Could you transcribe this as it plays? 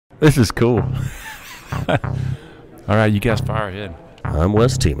This is cool. All right, you guys fire ahead. I'm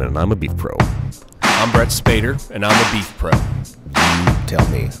Wes Tiemann, and I'm a beef pro. I'm Brett Spader, and I'm a beef pro. You tell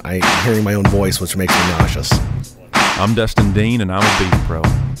me. I'm hearing my own voice, which makes me nauseous. I'm Dustin Dean, and I'm a beef pro.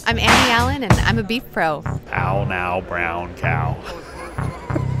 I'm Annie Allen, and I'm a beef pro. Ow now, brown cow.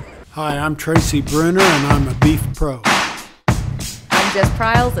 Hi, I'm Tracy Brenner, and I'm a beef pro. I'm Jess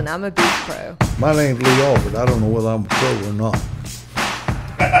Pryles, and I'm a beef pro. My name's Lee Alford. I don't know whether I'm a pro or not.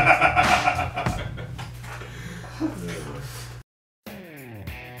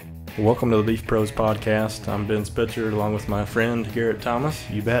 Welcome to the Beef Pros podcast. I'm Ben Spitzer along with my friend Garrett Thomas.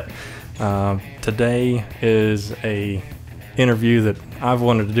 You bet. Today is a interview that I've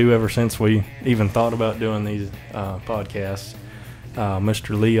wanted to do ever since we even thought about doing these podcasts.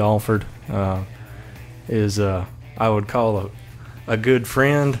 Mr. Lee Alford is, I would call a good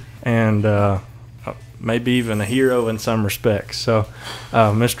friend and maybe even a hero in some respects. So,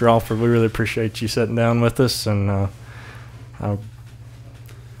 Mr. Alford, we really appreciate you sitting down with us. And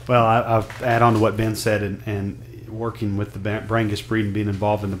Well, I'll add on to what Ben said, and working with the Brangus breed and being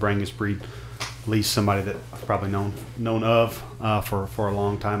involved in the Brangus breed, Lee's somebody that I've probably known of for a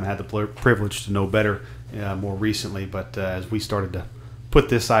long time. I had the privilege to know better more recently, but as we started to put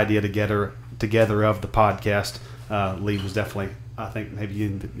this idea together of the podcast, Lee was definitely, I think,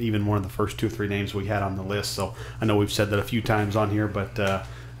 maybe even one of the first 2 or 3 names we had on the list. So I know we've said that a few times on here, but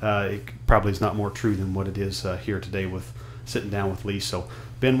it probably is not more true than what it is here today with sitting down with Lee. So,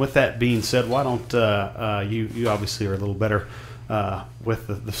 Ben, with that being said, why don't you obviously are a little better with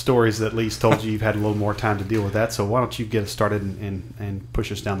the stories that Lee's told you. You've had a little more time to deal with that. So why don't you get us started and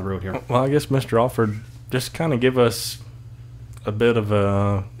push us down the road here? Well, I guess Mr. Alford, just kind of give us a bit of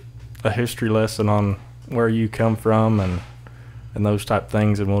a history lesson on where you come from and those type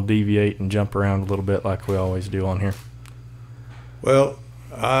things, and we'll deviate and jump around a little bit like we always do on here. Well,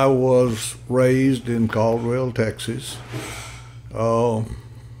 I was raised in Caldwell, Texas.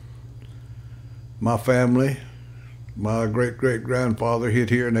 My family, my great-great-grandfather hit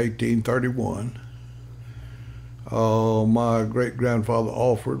here in 1831. My great-grandfather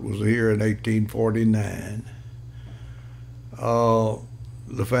Alford was here in 1849.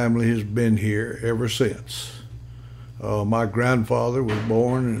 The family has been here ever since. My grandfather was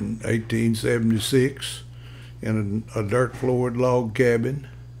born in 1876 in a dirt-floored log cabin,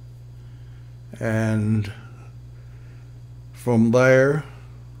 and from there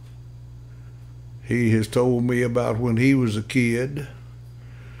he has told me about when he was a kid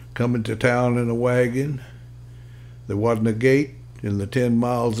coming to town in a wagon. There wasn't a gate in the 10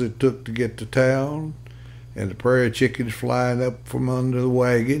 miles it took to get to town, and the prairie chickens flying up from under the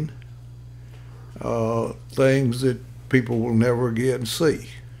wagon, things that people will never again see.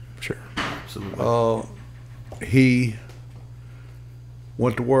 Sure, absolutely. He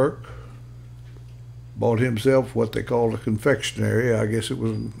went to work, bought himself what they called a confectionery. I guess it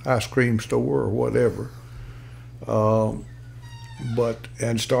was an ice cream store or whatever. And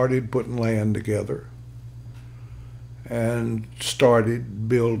started putting land together and started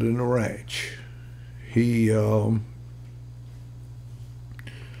building a ranch.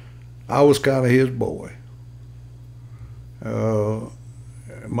 I was kind of his boy.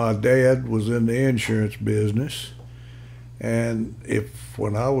 My dad was in the insurance business, and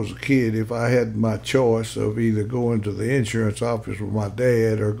when I was a kid, if I had my choice of either going to the insurance office with my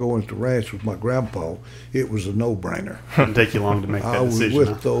dad or going to the ranch with my grandpa, it was a no-brainer. Didn't take you long to make that decision. I was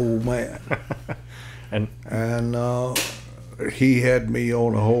with the old man. and he had me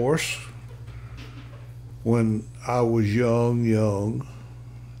on a horse when I was young.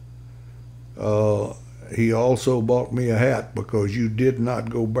 He also bought me a hat because you did not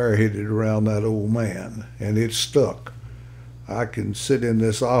go bareheaded around that old man, and it stuck. I can sit in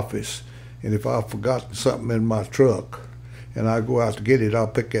this office, and if I've forgotten something in my truck and I go out to get it, I'll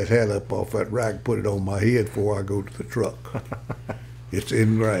pick that hat up off that rack, put it on my head before I go to the truck. It's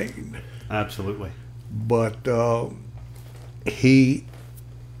ingrained. Absolutely. But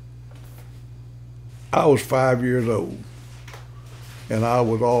I was 5 years old, and I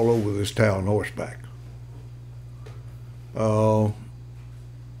was all over this town horseback.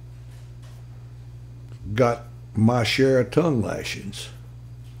 Got my share of tongue lashings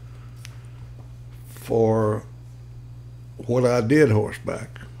for what I did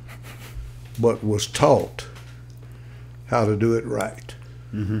horseback, but was taught how to do it right.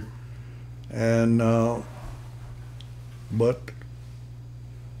 Mm-hmm. And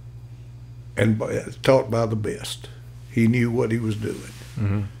taught by the best. He knew what he was doing.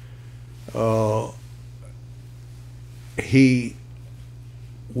 Mm-hmm. He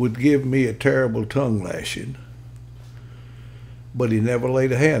would give me a terrible tongue lashing but he never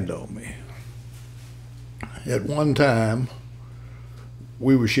laid a hand on me. At one time,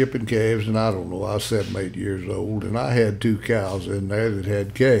 we were shipping calves, and I don't know, I was 7, 8 years old, and I had 2 cows in there that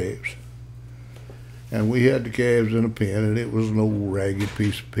had calves. And we had the calves in a pen, and it was an old ragged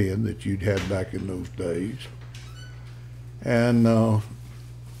piece of pen that you'd had back in those days. And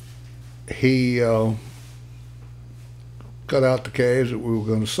he cut out the calves that we were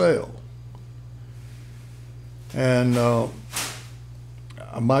going to sell. And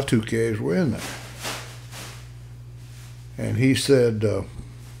my 2 calves were in there. And he said,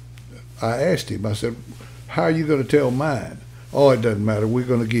 I asked him, I said, how are you going to tell mine? Oh, it doesn't matter, we're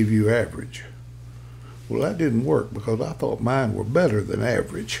going to give you average. Well, that didn't work because I thought mine were better than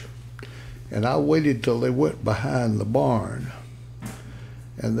average. And I waited till they went behind the barn.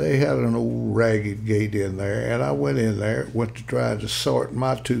 And they had an old ragged gate in there, and I went in there, went to try to sort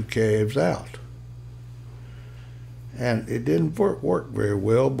my 2 calves out. And it didn't work very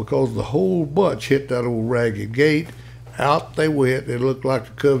well because the whole bunch hit that old ragged gate. Out they went. It looked like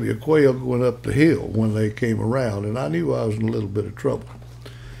a covey of quail going up the hill when they came around, and I knew I was in a little bit of trouble.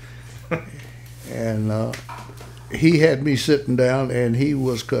 And he had me sitting down, and he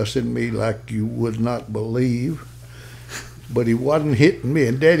was cussing me like you would not believe. But he wasn't hitting me,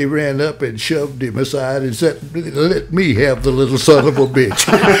 and Daddy ran up and shoved him aside and said, let me have the little son of a bitch.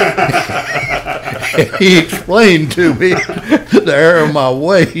 And he explained to me the error of my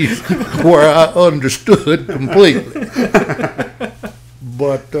ways where I understood completely.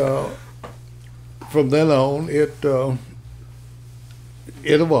 But from then on, it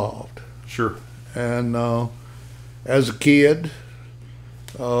evolved. Sure. And as a kid,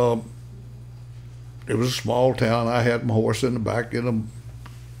 it was a small town. I had my horse in the back in a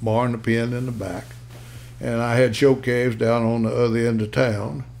barn, a pen in the back. And I had show calves down on the other end of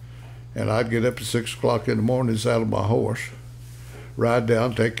town. And I'd get up at 6 o'clock in the morning, saddle my horse, ride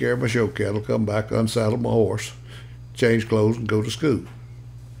down, take care of my show cattle, come back, unsaddle my horse, change clothes, and go to school.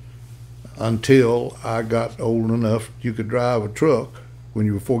 Until I got old enough you could drive a truck when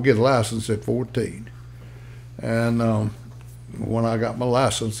you before get a license at 14. And when I got my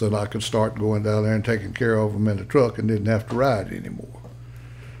license, then I could start going down there and taking care of them in the truck and didn't have to ride anymore.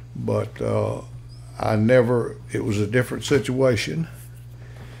 But it was a different situation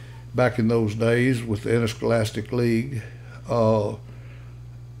back in those days with the Interscholastic League than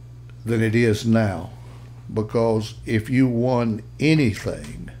it is now. Because if you won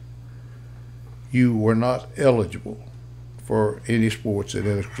anything, you were not eligible for any sports in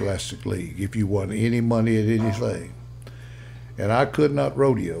Interscholastic League if you won any money at anything. And I could not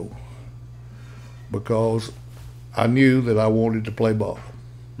rodeo because I knew that I wanted to play ball.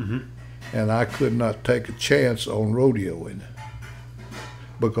 Mm-hmm. And I could not take a chance on rodeoing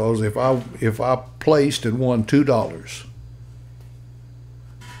because if I placed and won $2,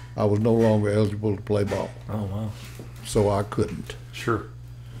 I was no longer eligible to play ball. Oh, wow. So I couldn't. Sure.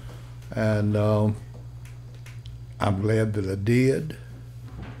 And I'm glad that I did.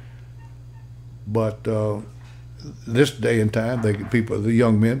 But this day and time, the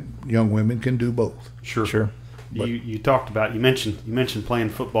young women can do both. Sure. Sure. You talked about, you mentioned playing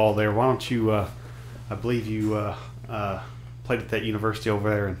football there. Why don't you, I believe you played at that university over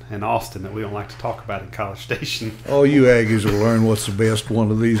there in Austin that we don't like to talk about in College Station. Oh, you Aggies will learn what's the best one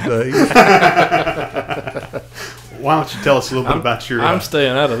of these days. Why don't you tell us a little bit about your... I'm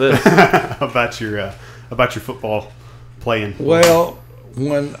staying out of this. about your football playing. Well,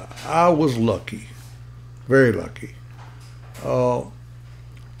 when I was lucky, very lucky,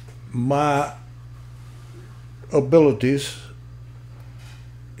 my abilities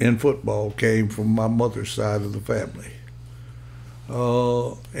in football came from my mother's side of the family.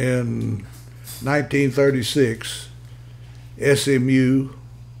 In 1936, SMU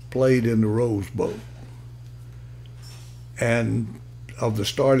played in the Rose Bowl. And of the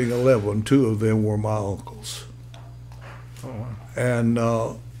starting 11, 2 of them were my uncles. Oh, wow. And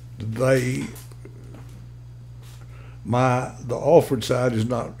the Alford side is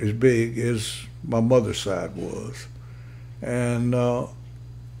not as big as my mother's side was. And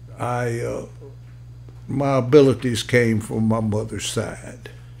my abilities came from my mother's side.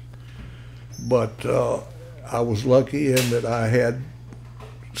 But I was lucky in that I had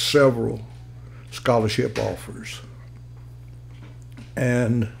several scholarship offers.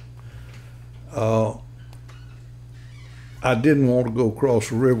 And I didn't want to go across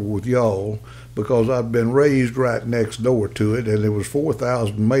the river with y'all because I'd been raised right next door to it, and there was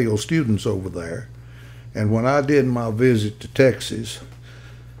 4,000 male students over there. And when I did my visit to Texas,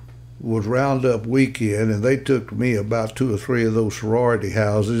 was Roundup weekend, and they took me about 2 or 3 of those sorority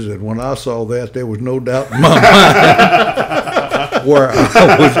houses, and when I saw that, there was no doubt in my mind where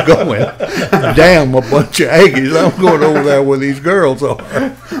I was going. Damn, a bunch of Aggies. I'm going over there where these girls are.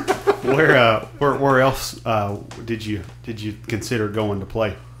 Where else did you consider going to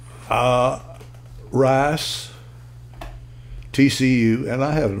play? Rice, TCU, and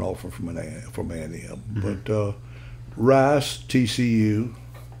I had an offer from A&M, but Rice, TCU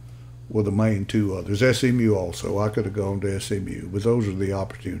were the main two others. SMU also. I could have gone to SMU, but those are the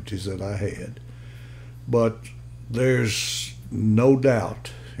opportunities that I had. But there's no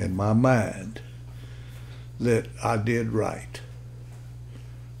doubt in my mind that I did right.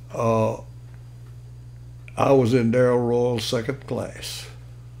 I was in Darrell Royal's second class,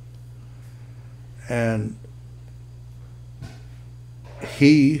 and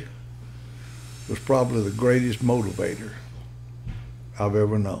he was probably the greatest motivator I've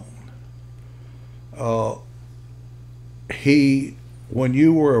ever known. When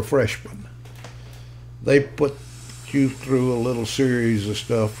you were a freshman, they put you through a little series of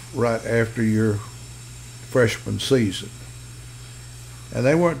stuff right after your freshman season. And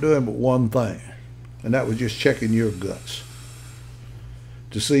they weren't doing but one thing, and that was just checking your guts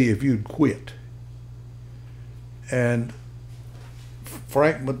to see if you'd quit. And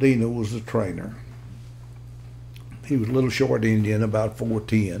Frank Medina was the trainer. He was a little short Indian, about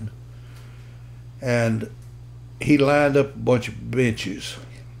 4'10", and he lined up a bunch of benches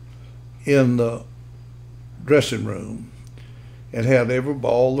in the dressing room and had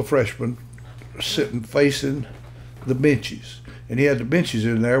all the freshmen sitting facing the benches. And he had the benches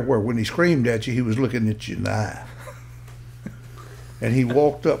in there where when he screamed at you, he was looking at you in the eye. And he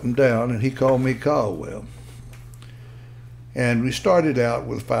walked up and down, and he called me Caldwell. And we started out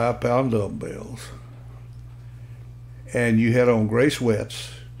with 5-pound dumbbells. And you had on gray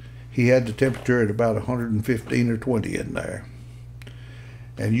sweats. He had the temperature at about 115 or 20 in there.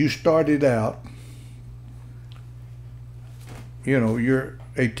 And you started out, you're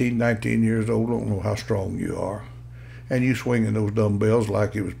 18, 19 years old, don't know how strong you are. And you swinging those dumbbells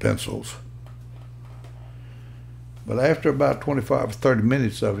like it was pencils. But after about 25 or 30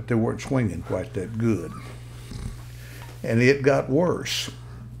 minutes of it, they weren't swinging quite that good. And it got worse.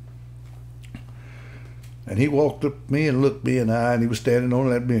 And he walked up to me and looked me in the eye, and he was standing on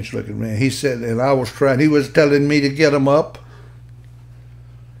that bench looking at me. He said, and I was trying, he was telling me to get them up,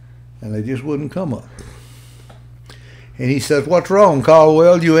 and they just wouldn't come up. And he says, "What's wrong,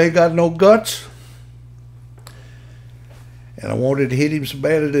 Caldwell? You ain't got no guts?" And I wanted to hit him so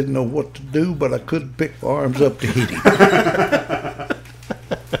bad I didn't know what to do, but I couldn't pick my arms up to hit him.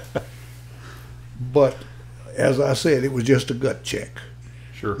 But as I said, it was just a gut check.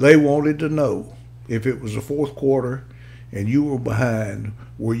 Sure. They wanted to know if it was the fourth quarter and you were behind,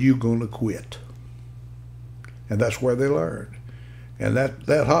 were you going to quit? And that's where they learned. And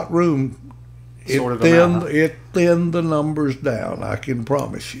that hot room, it thinned the numbers down, I can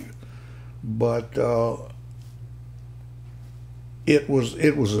promise you. But it was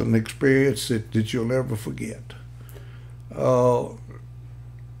an experience that you'll never forget. One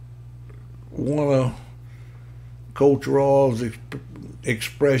of Coach Rawls'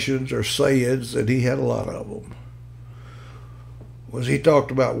 expressions or sayings, and he had a lot of them, was he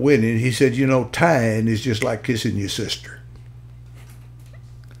talked about winning. He said, tying is just like kissing your sister.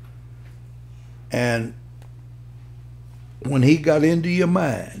 And when he got into your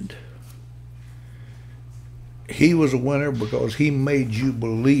mind, he was a winner because he made you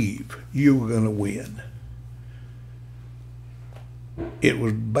believe you were going to win. It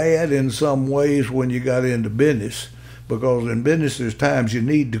was bad in some ways when you got into business, because in business there's times you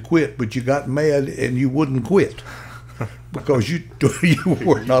need to quit, but you got mad and you wouldn't quit because you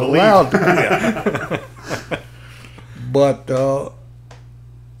were not allowed to quit. But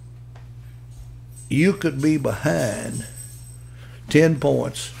you could be behind 10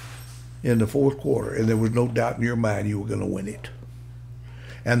 points in the fourth quarter, and there was no doubt in your mind you were going to win it.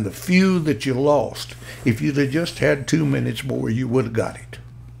 And the few that you lost, if you'd have just had 2 minutes more, you would have got it.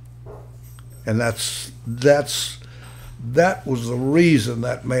 And that was the reason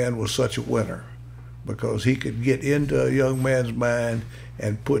that man was such a winner, because he could get into a young man's mind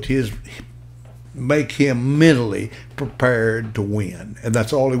and make him mentally prepared to win. And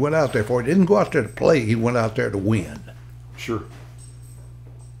that's all he went out there for. He didn't go out there to play, he went out there to win. Sure.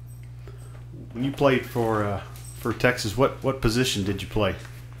 When you played for Texas, what position did you play?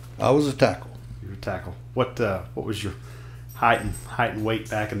 I was a tackle. You were a tackle. What was your height and weight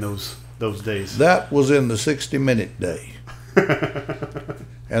back in those days? That was in the 60-minute day.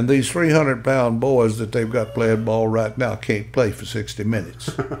 And these 300-pound boys that they've got playing ball right now can't play for 60 minutes.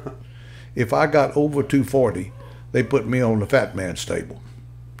 If I got over 240, they put me on the fat man's table.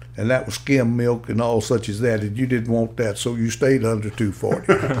 and that was skim milk and all such as that, and you didn't want that, so you stayed under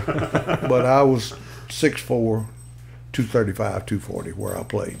 240. But I was 6'4", 235, 240 where I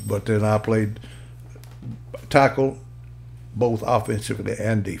played. But then I played tackle both offensively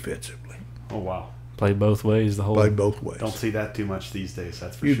and defensively. Oh, wow. Played both ways the whole. Played both ways. Don't see that too much these days,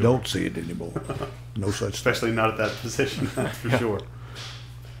 that's for You sure. don't see it anymore. No such Especially not at that position, that's for sure.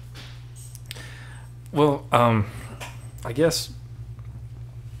 Well, I guess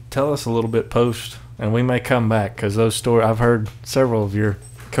tell us a little bit post, and we may come back because those stories. I've heard several of your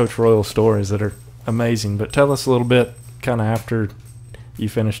Coach Royal stories that are amazing. But tell us a little bit, kind of after you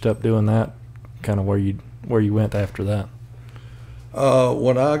finished up doing that, kind of where you went after that.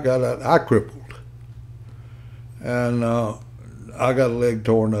 When I got out, I crippled, and I got a leg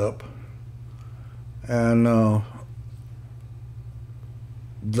torn up, and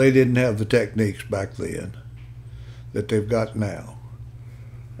they didn't have the techniques back then that they've got now.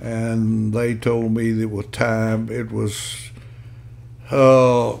 And they told me that with time, it was,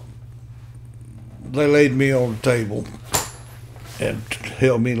 they laid me on the table and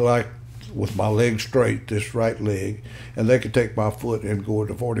held me like with my leg straight, this right leg, and they could take my foot and go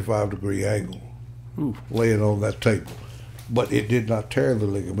at a 45-degree angle, laying on that table. But it did not tear the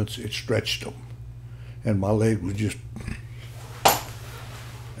ligaments, it stretched them. And my leg was just,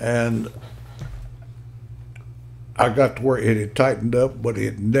 and I got to where it had tightened up, but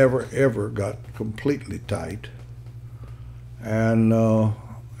it never, ever got completely tight. And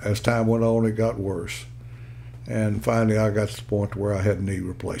as time went on, it got worse. And finally, I got to the point where I had knee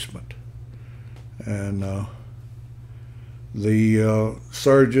replacement. And the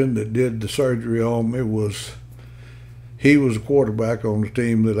surgeon that did the surgery on me he was a quarterback on the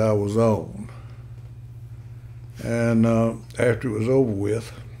team that I was on. And after it was over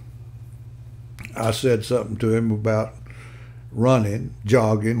with, I said something to him about running,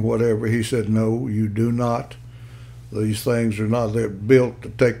 jogging, whatever. He said, no, you do not. These things are not, they're built to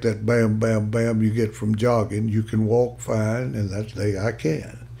take that bam, bam, bam you get from jogging. You can walk fine, and that's I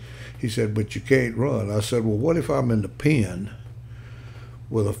can. He said, but you can't run. I said, well, what if I'm in the pen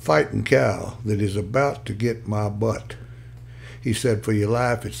with a fighting cow that is about to get my butt? He said, for your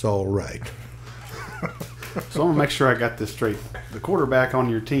life, it's all right. So I'm going to make sure I got this straight. The quarterback on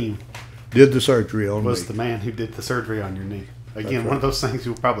your team Did the surgery on was me. the man who did the surgery on your knee. Again, That's one of right. those things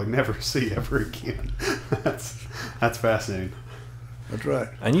you'll probably never see ever again. That's fascinating. That's right.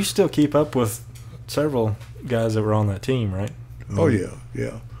 And you still keep up with several guys that were on that team, right? Oh, yeah,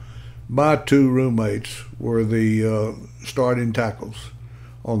 yeah. My two roommates were the starting tackles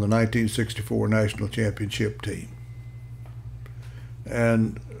on the 1964 National Championship team.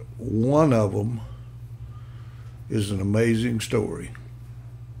 And one of them is an amazing story.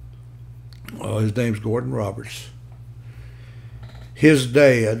 His name's Gordon Roberts. His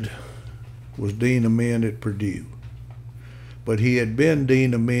dad was Dean of Men at Purdue, but he had been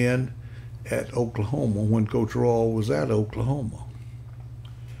Dean of Men at Oklahoma when Coach Royal was at Oklahoma.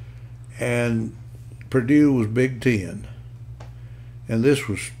 And Purdue was Big Ten, and this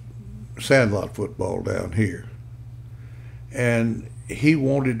was sandlot football down here. And he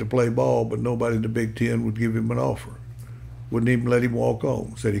wanted to play ball, but nobody in the Big Ten would give him an offer. Wouldn't even let him walk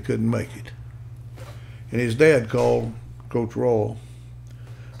on, said he couldn't make it. And his dad called Coach Royal,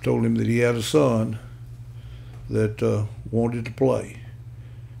 told him that he had a son that wanted to play.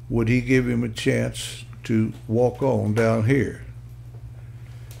 Would he give him a chance to walk on down here?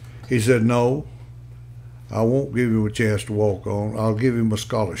 He said, no, I won't give him a chance to walk on. I'll give him a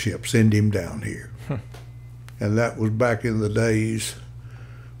scholarship, send him down here. And that was back in the days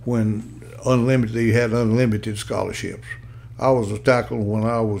when you had unlimited scholarships. I was a tackle when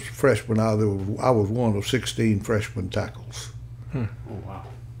I was a freshman. I was one of 16 freshman tackles. Oh, wow.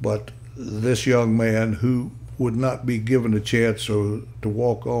 But this young man who would not be given a chance to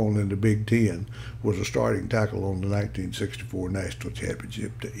walk on in the Big Ten was a starting tackle on the 1964 National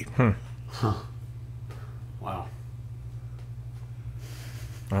Championship team. Wow.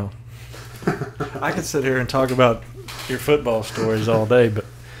 Well, I could sit here and talk about your football stories all day, but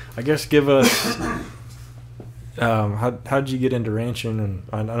I guess give us how'd you get into ranching? And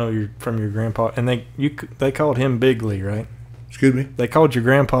I know you're from your grandpa, and they called him Big Lee, right? Excuse me? They called your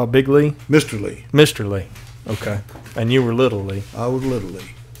grandpa Big Lee? Mr. Lee. Mr. Lee. Okay. And you were Little Lee. I was Little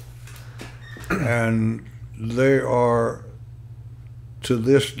Lee. And there are, to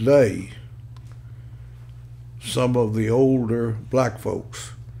this day, some of the older black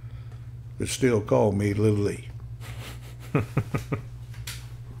folks that still call me Little Lee. That's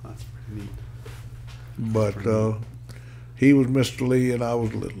pretty neat. But he was Mr. Lee and I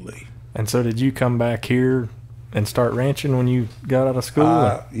was Little Lee. And so did you come back here and start ranching when you got out of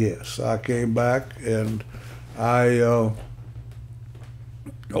school? Yes, I came back and I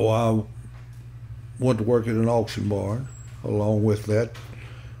went to work at an auction barn. Along with that,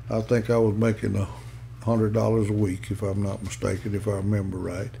 I think I was making $100 a week, if I'm not mistaken, if I remember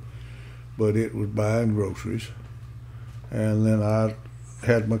right. But it was buying groceries. And then I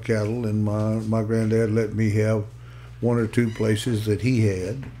had my cattle, and my granddad let me have one or two places that he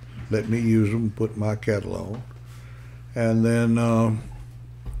had, let me use them, put my cattle on. And then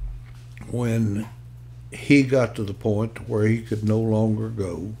when he got to the point where he could no longer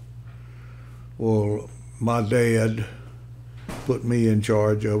go, well, my dad put me in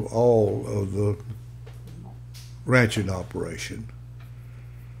charge of all of the ranching operation.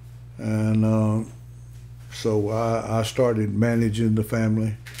 And so I started managing the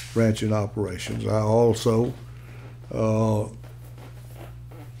family ranching operations. I also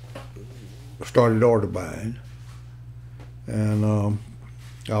started order buying. And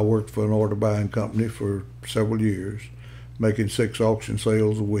I worked for an order buying company for several years, making 6 auction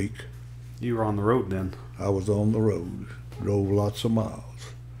sales a week. You were on the road then. I was on the road, drove lots of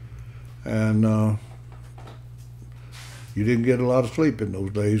miles. And you didn't get a lot of sleep in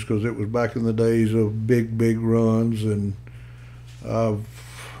those days because it was back in the days of big runs. And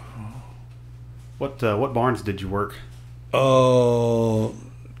What barns did you work? Toward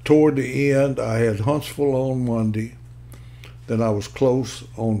the end, I had Huntsville on Monday. Then I was close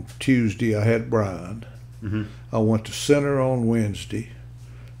on Tuesday. I had Bryan. Mm-hmm. I went to Center on Wednesday,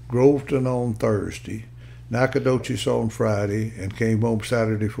 Groveton on Thursday, Nacogdoches on Friday, and came home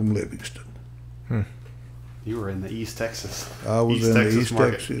Saturday from Livingston. You were in the East Texas. I was in the East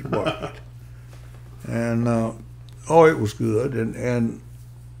Texas market. And, it was good. And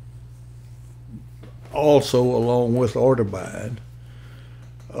also, along with order buying,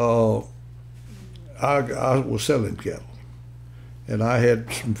 I was selling cattle. And I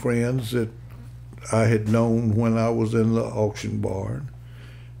had some friends that I had known when I was in the auction barn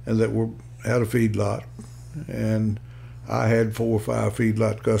and that had a feedlot. And I had 4 or 5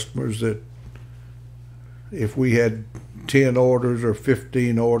 feedlot customers that if we had 10 orders or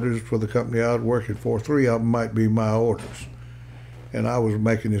 15 orders for the company I was working for, 3 of them might be my orders. And I was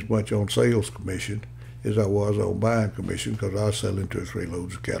making as much on sales commission as I was on buying commission because I was selling 2 or 3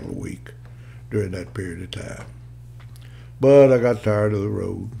 loads of cattle a week during that period of time. But I got tired of the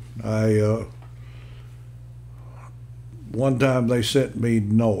road. One time they sent me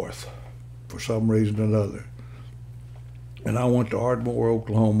north for some reason or another. And I went to Ardmore,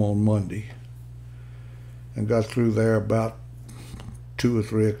 Oklahoma on Monday and got through there about 2 or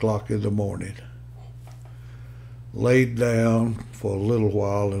 3 o'clock in the morning. Laid down for a little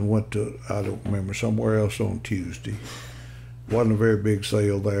while and went to, I don't remember, somewhere else on Tuesday. Wasn't a very big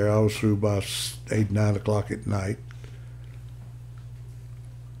sale there. I was through by 8, 9 o'clock at night.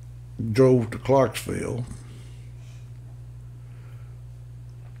 Drove to Clarksville.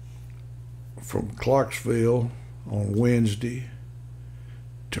 From Clarksville on Wednesday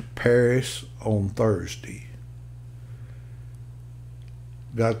to Paris on Thursday.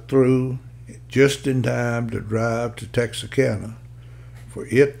 Got through just in time to drive to Texarkana for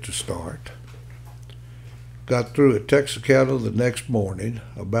it to start. Got through at Texarkana the next morning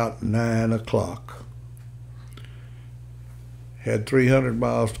about 9 o'clock. Had 300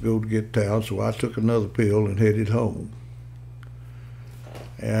 miles to go to get town, so I took another pill and headed home.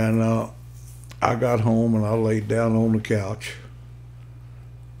 And I got home and I laid down on the couch.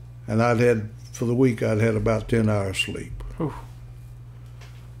 And for the week, I'd had about 10 hours sleep. Oof.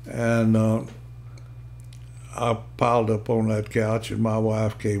 And I piled up on that couch and my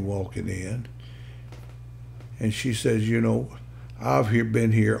wife came walking in. And she says, I've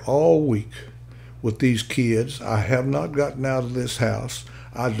been here all week with these kids. I have not gotten out of this house.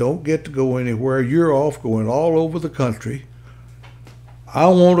 I don't get to go anywhere. You're off going all over the country. I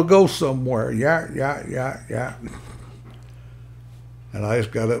want to go somewhere. Yeah. And I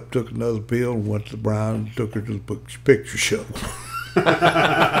just got up, took another pill, and went to Bryan and took her to the picture show.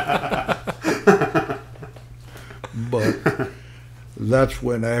 But that's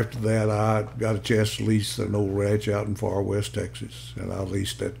when, after that, I got a chance to lease an old ranch out in far west Texas. And I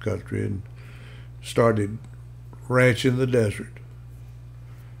leased that country and started ranching the desert.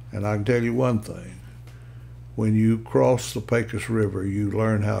 And I can tell you one thing. When you cross the Pecos River, you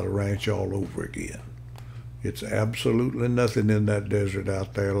learn how to ranch all over again. It's absolutely nothing in that desert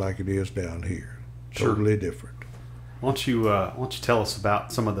out there like it is down here. Totally different. Why don't you tell us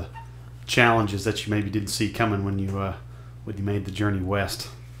about some of the challenges that you maybe didn't see coming when you made the journey west?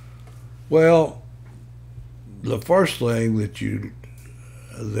 Well, the first thing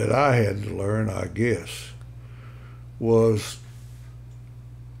that I had to learn, I guess, was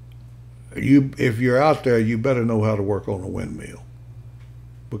if you're out there, you better know how to work on a windmill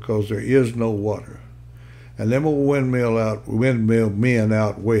because there is no water. And them old windmill men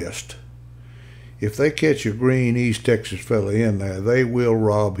out west, if they catch a green East Texas fella in there, they will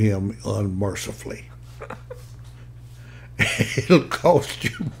rob him unmercifully. It'll cost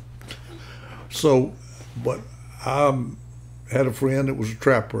you. So, but I had a friend that was a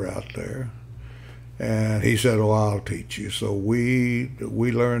trapper out there, and he said, "Oh, I'll teach you." So we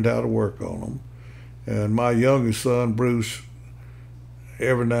learned how to work on them. And my youngest son, Bruce,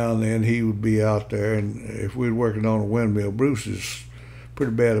 every now and then he would be out there, and if we were working on a windmill, Bruce is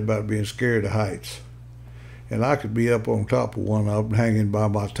pretty bad about being scared of heights. And I could be up on top of one of them hanging by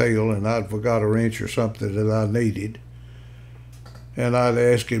my tail, and I'd forgot a wrench or something that I needed. And I'd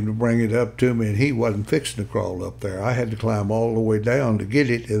ask him to bring it up to me, and he wasn't fixing to crawl up there. I had to climb all the way down to get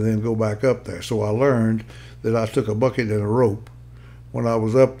it and then go back up there. So I learned that I took a bucket and a rope when I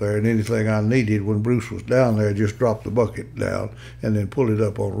was up there, and anything I needed when Bruce was down there, just drop the bucket down and then pull it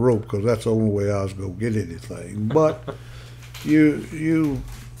up on a rope, because that's the only way I was going to get anything. But you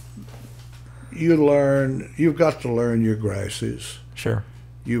learn, you've got to learn your grasses. Sure.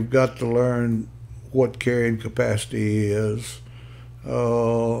 You've got to learn what carrying capacity is.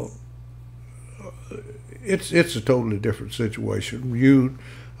 It's a totally different situation.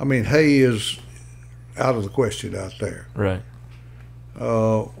 Hay is out of the question out there. Right.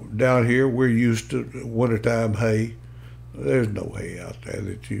 Down here, we're used to wintertime hay. There's no hay out there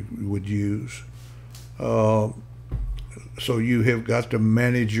that you would use. So you have got to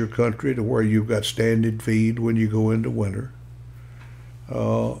manage your country to where you've got standing feed when you go into winter.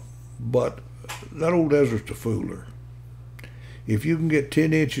 But that old desert's a fooler. If you can get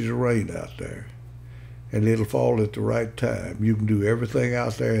 10 inches of rain out there, and it'll fall at the right time, you can do everything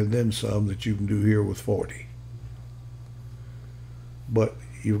out there and then some that you can do here with 40. But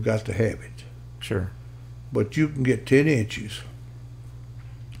you've got to have it. Sure. But you can get 10 inches,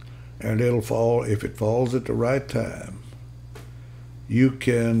 and it'll fall. If it falls at the right time, you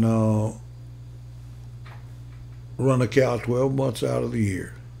can run a cow 12 months out of the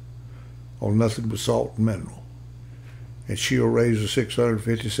year on nothing but salt and mineral. And she'll raise a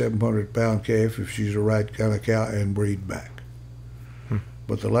 650, 700 pound calf if she's the right kind of cow and breed back.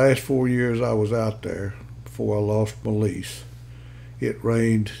 But the last 4 years I was out there, before I lost my lease, it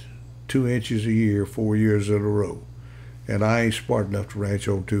rained 2 inches a year, 4 years in a row. And I ain't smart enough to ranch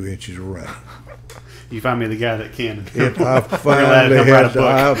on 2 inches of rain. You find me the guy that can. I finally had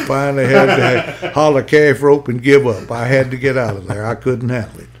to holler calf rope and give up. I had to get out of there. I couldn't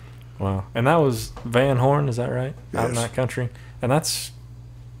handle it. Wow. And that was Van Horn, is that right? Yes. Out in that country? And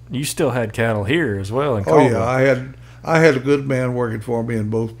you still had cattle here as well in Oh Caldwell. yeah, I had a good man working for me in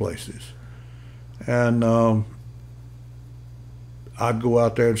both places. And I'd go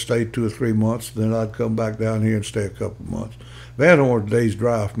out there and stay 2 or 3 months, then I'd come back down here and stay a couple of months. Van Horn's a day's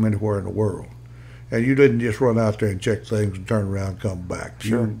drive from anywhere in the world. And you didn't just run out there and check things and turn around and come back.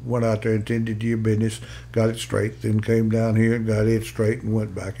 Sure. You went out there and tended to your business, got it straight, then came down here and got it straight and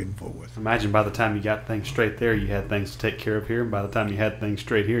went back and forth. Imagine by the time you got things straight there, you had things to take care of here, and by the time you had things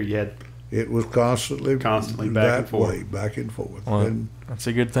straight here, you had It was constantly back and forth. way, back and forth. Well, And that's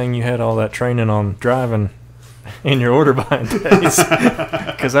a good thing you had all that training on driving in your order buying days.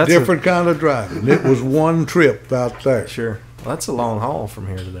 Because that's different kind of driving. It was one trip out there. Sure. Well, that's a long haul from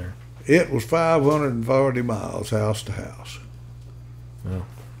here to there. It was 540 miles house to house. Yeah.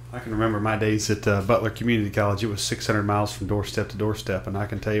 I can remember my days at Butler Community College. It was 600 miles from doorstep to doorstep, and I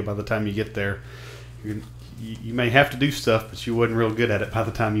can tell you by the time you get there, you may have to do stuff, but you wasn't real good at it by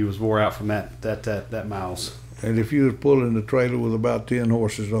the time you was wore out from that miles. And if you was pulling a trailer with about 10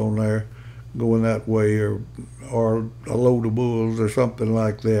 horses on there, going that way, or a load of bulls or something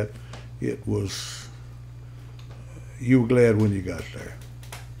like that, it was, you were glad when you got there.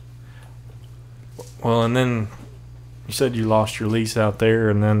 Well, and then you said you lost your lease out there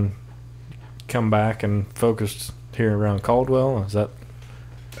and then come back and focused here around Caldwell. Is that?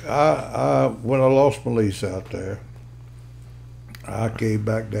 When I lost my lease out there, I came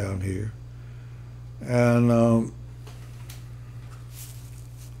back down here, and I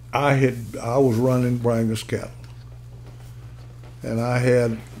was running Brangus cattle, and I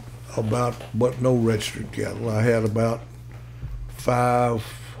had but no registered cattle. I had about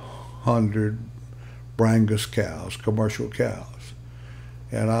 500 Brangus cows, commercial cows,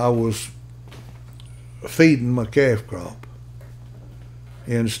 and I was feeding my calf crop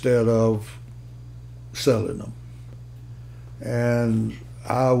instead of selling them. And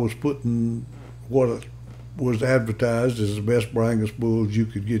I was putting what was advertised as the best Brangus bulls you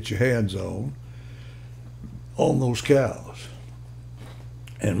could get your hands on on those cows.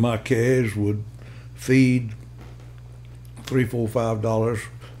 And my calves would feed $3, $4, $5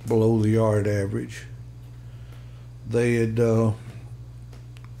 below the yard average. They'd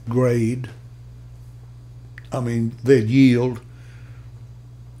grade. They'd yield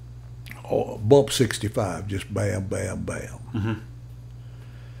bump 65, just bam, bam, bam. Mm-hmm.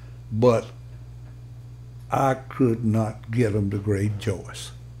 But I could not get them to grade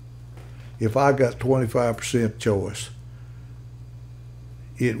choice. If I got 25% choice,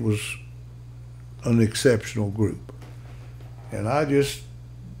 it was an exceptional group. And I just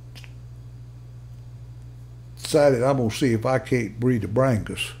decided I'm going to see if I can't breed a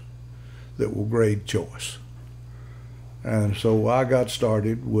Brangus that will grade choice. And so I got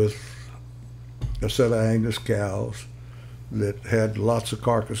started with a set of Angus cows that had lots of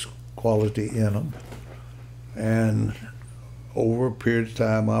carcass quality in them. And over a period of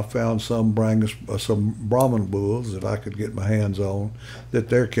time, I found some Brahman bulls that I could get my hands on that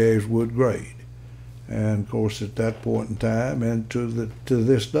their calves would grade. And of course, at that point in time, and to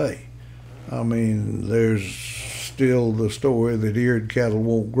this day, there's still the story that eared cattle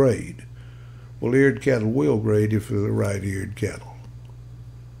won't grade. Well, eared cattle will grade if they're the right eared cattle.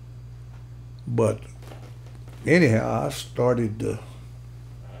 But anyhow, I started to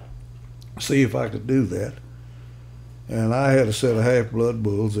see if I could do that. And I had a set of half-blood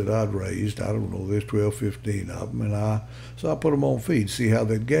bulls that I'd raised. I don't know, there's 12, 15 of them. So I put them on feed, see how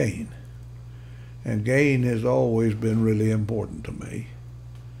they'd gain. And gain has always been really important to me.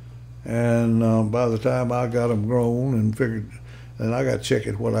 And by the time I got them grown and figured, and I got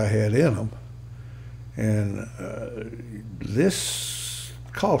checking what I had in them. And this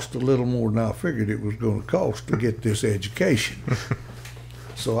cost a little more than I figured it was going to cost to get this education.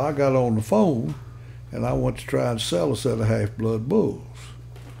 So I got on the phone and I went to try and sell a set of half-blood bulls.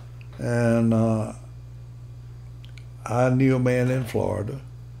 And I knew a man in Florida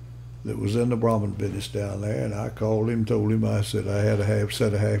that was in the Brahman business down there, and I called him, told him, I said I had a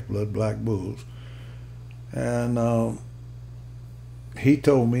set of half-blood black bulls. And he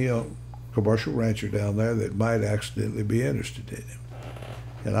told me a commercial rancher down there that might accidentally be interested in him.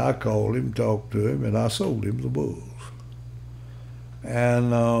 And I called him, talked to him, and I sold him the bulls.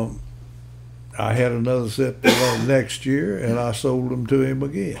 And I had another set next year, and I sold them to him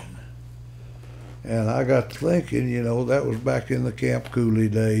again. And I got to thinking, that was back in the Camp Cooley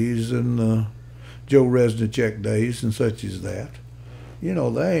days and Joe Resnicek days and such as that.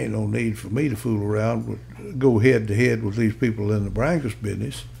 There ain't no need for me to fool around go head to head with these people in the Brangus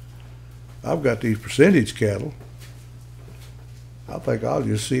business. I've got these percentage cattle. I think I'll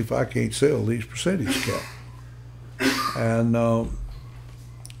just see if I can't sell these percentage cattle. And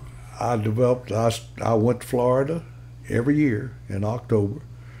I went to Florida every year in October,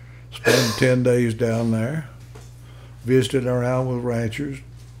 spent 10 days down there, visited around with ranchers,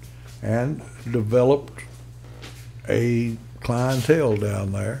 and developed a clientele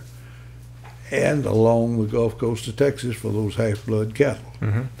down there and along the Gulf Coast of Texas for those half-blood cattle.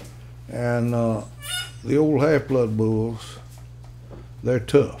 Mm-hmm. And the old half-blood bulls, they're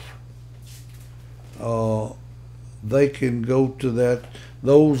tough. They can go to that,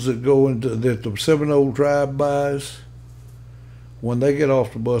 those that go into that the Seminole tribe buys, when they get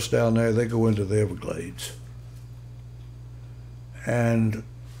off the bus down there, they go into the Everglades. And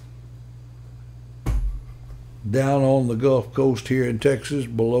down on the Gulf Coast here in Texas,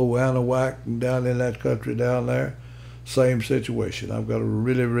 below Anahuac and down in that country down there, same situation. I've got a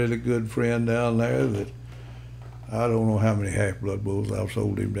really, really good friend down there that I don't know how many half-blood bulls I've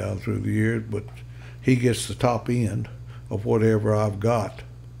sold him down through the years, but he gets the top end of whatever I've got.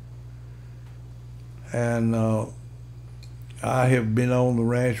 And I have been on the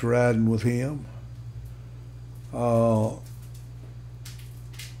ranch riding with him.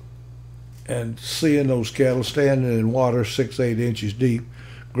 And seeing those cattle standing in water 6-8 inches deep,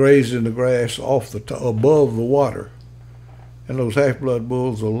 grazing the grass above the water. And those half-blood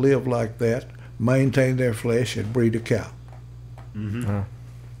bulls will live like that, maintain their flesh, and breed a cow. Mm-hmm.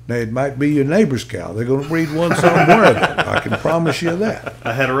 Now, it might be your neighbor's cow. They're going to breed one somewhere, though. I can promise you that.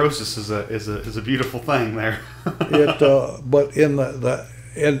 A heterosis is a beautiful thing there. But in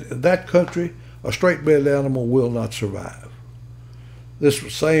in that country, a straight-bred animal will not survive.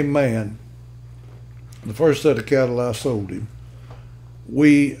 This same man, the first set of cattle I sold him,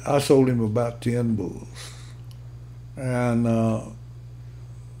 I sold him about 10 bulls. And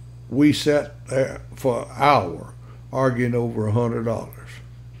we sat there for an hour arguing over $100.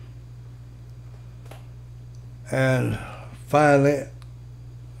 And finally,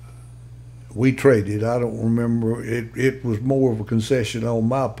 we traded. I don't remember. It was more of a concession on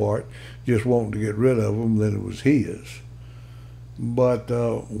my part, just wanting to get rid of them, than it was his. But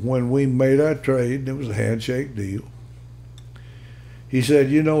when we made our trade, it was a handshake deal. He said,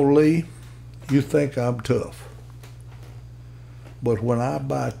 "You know, Lee, you think I'm tough. But when I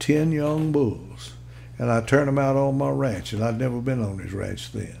buy 10 young bulls and I turn them out on my ranch," and I'd never been on his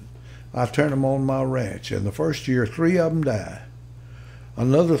ranch then, "I turn them on my ranch, and the first year 3 of them die.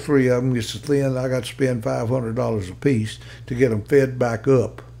 Another 3 of them gets so thin I got to spend $500 a piece to get them fed back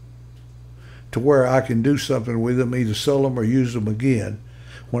up to where I can do something with them, either sell them or use them again.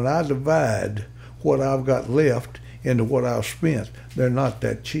 When I divide what I've got left into what I've spent, they're not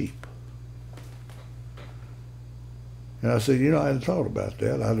that cheap." And I said, "You know, I hadn't thought about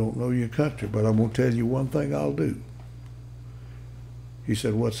that. I don't know your country, but I'm going to tell you one thing I'll do." He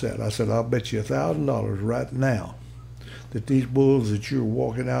said, "What's that?" I said, "I'll bet you $1,000 right now that these bulls that you're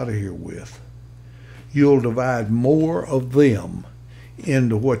walking out of here with, you'll divide more of them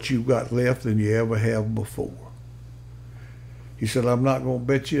into what you've got left than you ever have before." He said, "I'm not going to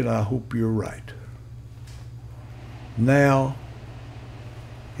bet you, and I hope you're right." Now,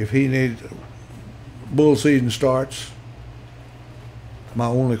 if he needs, bull season starts, my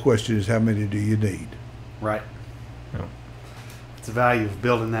only question is, how many do you need? Right. It's the value of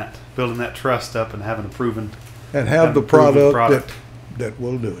building that trust up and having a proven and have the product that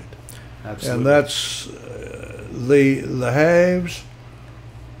will do it. Absolutely. And that's the halves.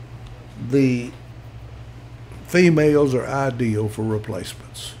 The females are ideal for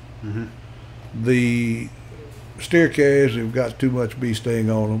replacements. Mm-hmm. The steer calves have got too much bee sting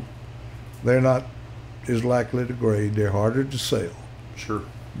on them. They're not as likely to grade. They're harder to sell. Sure.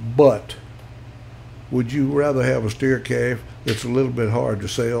 But would you rather have a steer calf that's a little bit hard to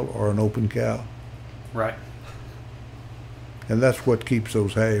sell or an open cow? Right. And that's what keeps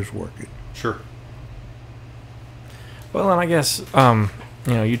those halves working. Sure. Well, and I guess,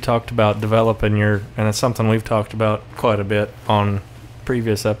 you talked about developing and it's something we've talked about quite a bit on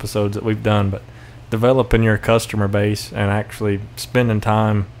previous episodes that we've done, but developing your customer base and actually spending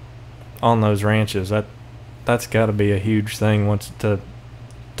time on those ranches, that's got to be a huge thing once to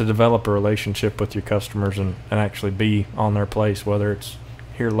develop a relationship with your customers and actually be on their place, whether it's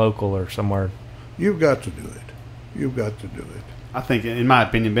here local or somewhere. You've got to do it. You've got to do it. I think, in my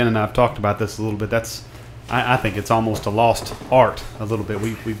opinion, Ben and I have talked about this a little bit. I think it's almost a lost art a little bit.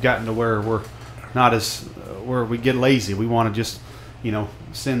 We've gotten to where we're not where we get lazy. We want to just,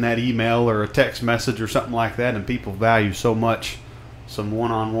 send that email or a text message or something like that, and people value so much some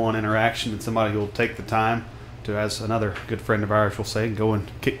one-on-one interaction and somebody who will take the time to, as another good friend of ours will say, go and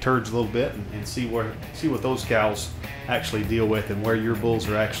kick turds a little bit and see what those cows actually deal with and where your bulls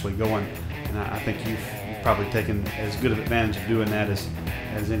are actually going. And I think you've probably taken as good of advantage of doing that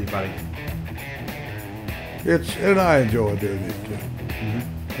as anybody. And I enjoy doing it too.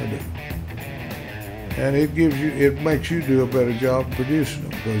 Mm-hmm. I do. And it makes you do a better job of producing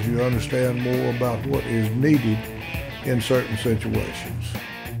them because you understand more about what is needed in certain situations.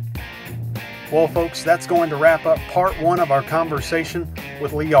 Well, folks, that's going to wrap up part 1 of our conversation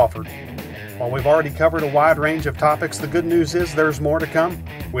with Lee Alford. While we've already covered a wide range of topics, the good news is there's more to come.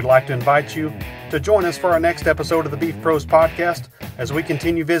 We'd like to invite you to join us for our next episode of the Beef Pros podcast as we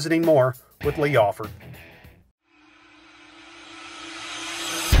continue visiting more with Lee Alford.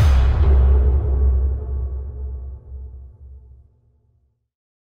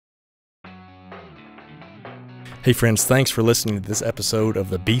 Hey friends, thanks for listening to this episode of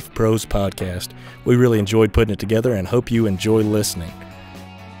the Beef Pros podcast. We really enjoyed putting it together and hope you enjoy listening.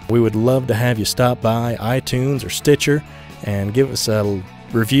 We would love to have you stop by iTunes or Stitcher and give us a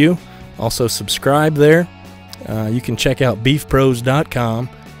review. Also subscribe there. You can check out beefpros.com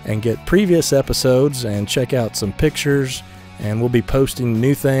and get previous episodes and check out some pictures, and we'll be posting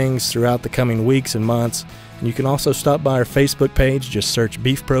new things throughout the coming weeks and months. And you can also stop by our Facebook page, just search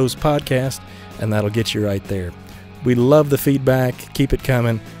Beef Pros Podcast, and that'll get you right there. We love the feedback. Keep it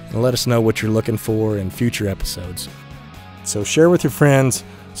coming and let us know what you're looking for in future episodes. So share with your friends,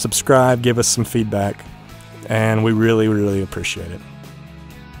 subscribe, give us some feedback, and we really, really appreciate it.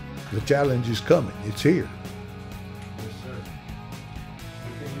 The challenge is coming. It's here.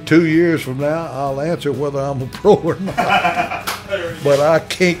 2 years from now, I'll answer whether I'm a pro or not. But I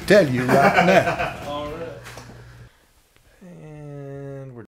can't tell you right now.